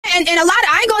And a lot of,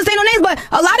 I ain't gonna say no names, but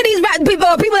a lot of these people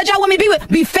that y'all want me to be with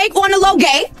be fake on the low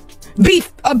gay, be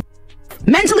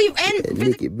mentally and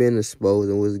Nicki been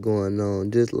exposing what's going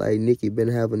on, just like Nicki been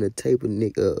having a tape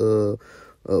of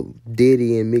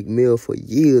Diddy and Meek Mill for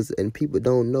years, and people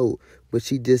don't know, but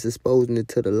she just exposing it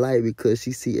to the light because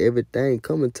she see everything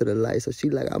coming to the light. So she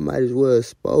like, I might as well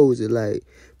expose it. Like,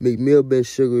 Meek Mill been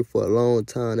sugary for a long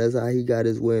time. That's how he got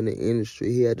his way in the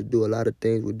industry. He had to do a lot of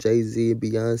things with Jay-Z and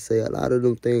Beyonce, a lot of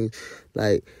them things.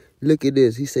 Like, look at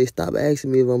this. He say, stop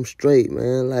asking me if I'm straight,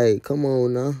 man. Like, come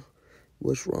on now.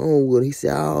 What's wrong with him? He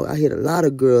said, oh, I hit a lot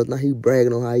of girls. Now he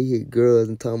bragging on how he hit girls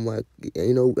and talking about,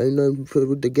 you know, ain't nothing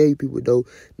with the gay people, though.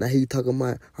 Now he talking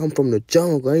about, I'm from the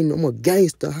jungle. I'm a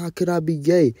gangster. How could I be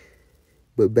gay?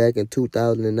 But back in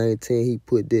 2019, he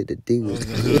put that D was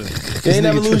good. You ain't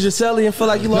never lose your celly and feel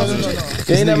like you lost a chick.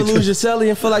 You ain't never lose your celly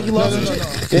and feel like you lost a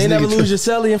chick. You ain't never lose your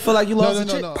celly and feel like you lost a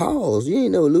chick. Pause. You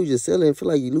ain't never lose your celly and feel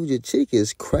like you lose your chick.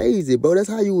 It's crazy, bro. That's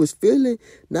how you was feeling.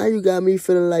 Now you got me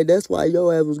feeling like that's why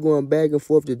your ass was going back and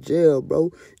forth to jail,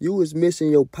 bro. You was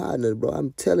missing your partner, bro.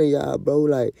 I'm telling y'all, bro.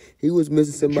 Like, he was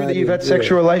missing somebody. True that you've had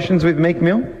sexual relations with Meek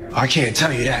Mill? I can't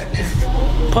tell you that.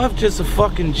 Puff just a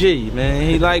fucking G, man.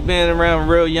 He like being around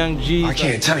real young G's. I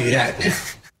can't tell you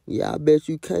that. Yeah, I bet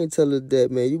you can't tell us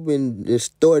that, man. You been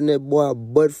distorting that boy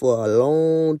butt for a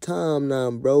long time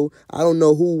now, bro. I don't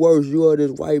know who worse, you or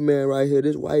this white man right here.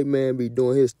 This white man be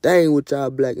doing his thing with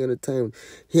y'all black entertainment.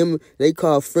 Him, they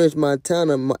call French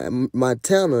Montana.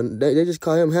 They just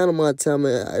call him Hannah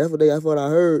Montana. That's what I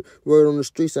heard. Word on the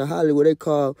streets in Hollywood. They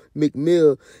call Meek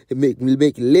Mill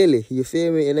Mick Lily. You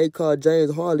feel me? And they call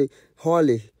James Harley.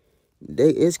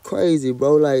 It's crazy,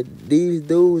 bro. Like, these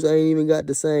dudes ain't even got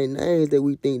the same names that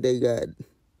we think they got.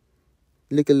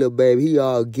 Look at little baby. He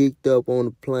all geeked up on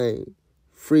the plane.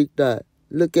 Freaked out.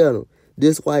 Look at him.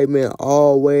 This white man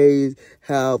always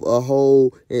have a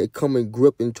hole and come and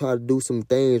grip and try to do some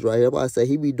things right here. That's why I say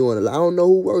he be doing a lot. I don't know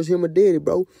who worse, him or Diddy,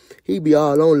 bro. He be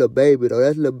all on Lil Baby, though.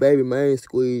 That's Lil Baby main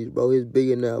squeeze, bro. His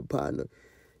billionaire partner.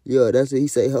 Yeah, that's what he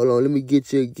say. Hold on, let me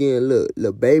get you again. Look,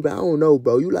 Lil Baby, I don't know,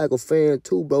 bro. You like a fan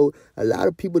too, bro. A lot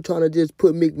of people trying to just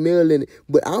put Meek Mill in it,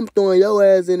 but I'm throwing your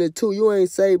ass in it too. You ain't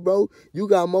say, bro. You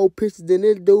got more pictures than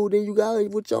this dude than you got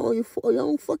with your own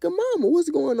fucking mama.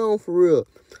 What's going on for real?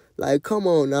 Like, come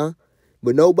on now.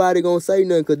 But nobody gonna say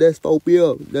nothing because that's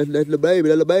 4P up. That's Lil Baby.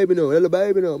 That's Lil Baby no. That's Lil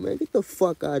Baby no, man. Get the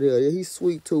fuck out of here. Yeah, he's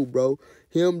sweet too, bro.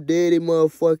 Him, Diddy,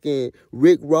 motherfucking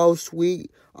Rick Ross, sweet.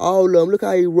 All of them. Look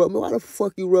how he rub me. Why the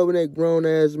fuck you rubbing that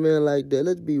grown-ass man like that?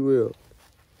 Let's be real.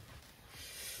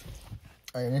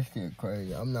 Hey, this shit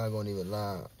crazy. I'm not gonna even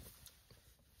lie.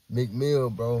 Meek Mill,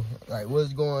 bro. Like,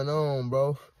 what's going on,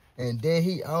 bro? And then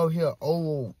he out here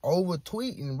over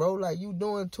tweeting, bro. Like, you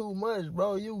doing too much,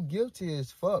 bro. You guilty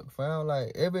as fuck, fam.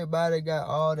 Like, everybody got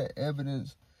all the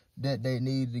evidence that they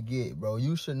need to get, bro.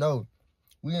 You should know.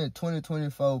 We in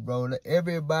 2024, bro.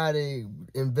 Everybody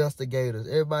investigators,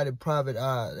 everybody private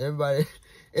eyes,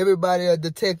 everybody a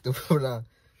detective, bro.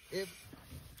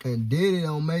 And Diddy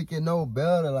don't make it no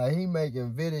better. Like, he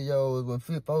making videos when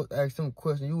folks ask him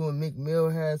questions. You and Meek Mill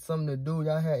had something to do.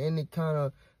 Y'all had any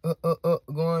kind of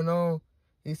going on?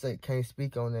 He said, can't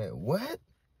speak on that. What?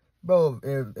 Bro,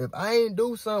 if I ain't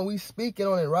do something, we speaking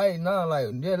on it right now. Like,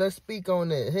 yeah, let's speak on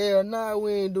that. Hell nah,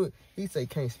 we ain't do it. He say,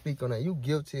 can't speak on that. You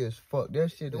guilty as fuck.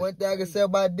 That shit. The one thing I can say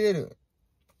about Diddy,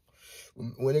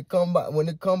 when it come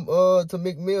to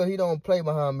Meek Mill, he don't play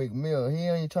behind Meek Mill. He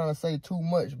ain't trying to say too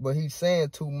much, but he's saying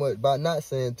too much by not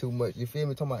saying too much. You feel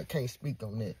me? Talking about can't speak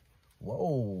on that.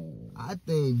 Whoa. I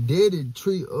think Diddy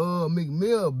treat Meek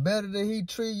Mill better than he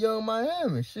treat Young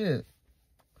Miami. Shit.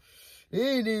 He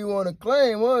didn't even want to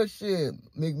claim shit.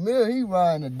 Meek Mill, he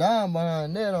riding a dime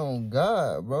behind that on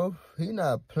God, bro. He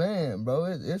not playing, bro.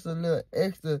 It's a little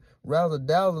extra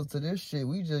razzle-dazzle to this shit.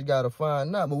 We just got to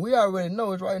find out. But we already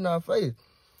know it's right in our face.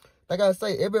 Like I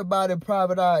say, everybody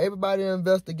private eye, everybody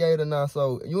investigator now.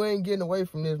 So you ain't getting away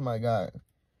from this, my guy.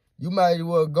 You might as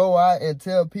well go out and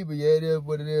tell people, yeah, it is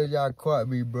what it is. Y'all caught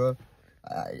me, bro.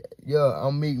 Yeah,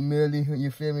 I'm Meek Millie,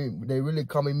 you feel me? They really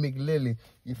call me Meek Lily.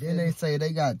 You feel me? They say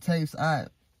they got tapes out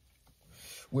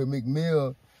with Meek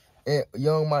Mill and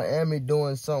Young Miami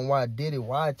doing something while Diddy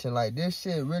watching. Like, this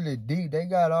shit really deep. They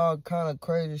got all kind of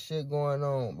crazy shit going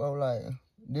on, bro. Like,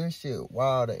 this shit,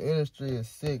 wow, the industry is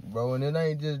sick, bro. And it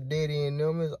ain't just Diddy and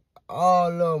them. It's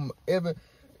all of them. Every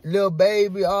Lil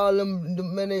Baby, all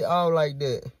them, man, they all like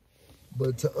that.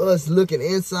 But to us looking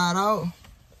inside out,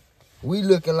 we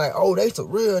looking like, oh, they so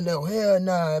real now. Hell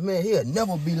nah, man. He'll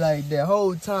never be like that.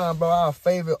 Whole time, bro, our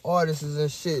favorite artists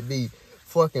and shit be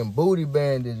fucking booty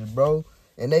bandits, bro.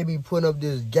 And they be putting up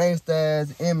this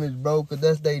gangsta-ass image, bro, because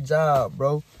that's their job,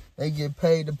 bro. They get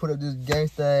paid to put up this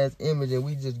gangsta-ass image and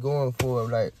we just going for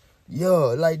it. Like,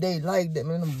 yo, like they like that,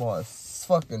 man. Them boys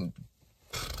fucking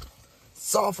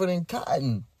softer than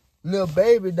cotton. Lil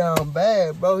Baby down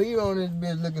bad, bro. He on this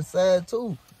bitch looking sad,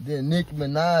 too. Then Nicki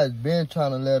Minaj been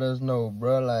trying to let us know,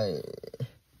 bro. Like,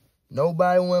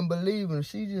 nobody wasn't believing.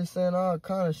 She just saying all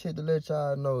kind of shit to let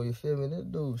y'all know, you feel me? This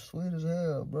dude sweet as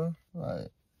hell, bro. Like,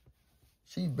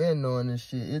 she been knowing this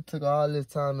shit. It took all this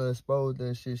time to expose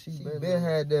that shit. She been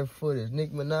had that footage.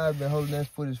 Nicki Minaj been holding that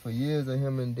footage for years of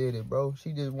him and Diddy, bro.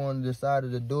 She just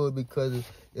decided to do it because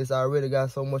it's already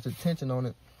got so much attention on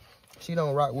it. She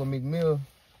don't rock with Meek Mill.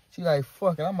 She like,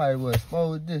 fuck it, I might as well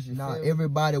expose this, you feel me?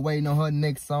 Everybody waiting on her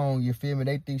next song, you feel me?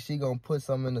 They think she gonna put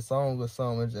something in the song or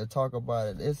something and talk about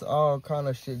it. It's all kind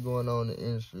of shit going on in the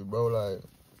industry, bro. Like,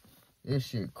 this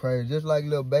shit crazy. Just like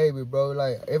Lil Baby, bro.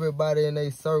 Like, everybody in their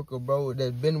circle, bro,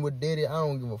 that's been with Diddy, I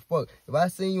don't give a fuck. If I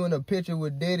seen you in a picture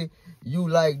with Diddy, you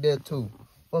like that too.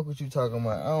 Fuck what you talking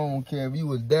about. I don't care if you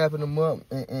was dapping him up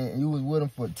and you was with him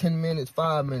for 10 minutes,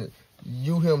 5 minutes.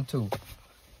 You him too.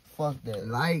 Fuck that.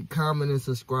 Like, comment, and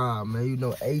subscribe, man. You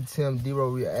know, ATM Zero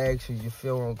Reactions. You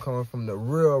feel where I'm coming from? The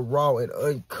real, raw, and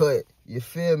uncut. You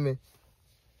feel me?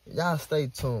 Y'all stay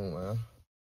tuned, man.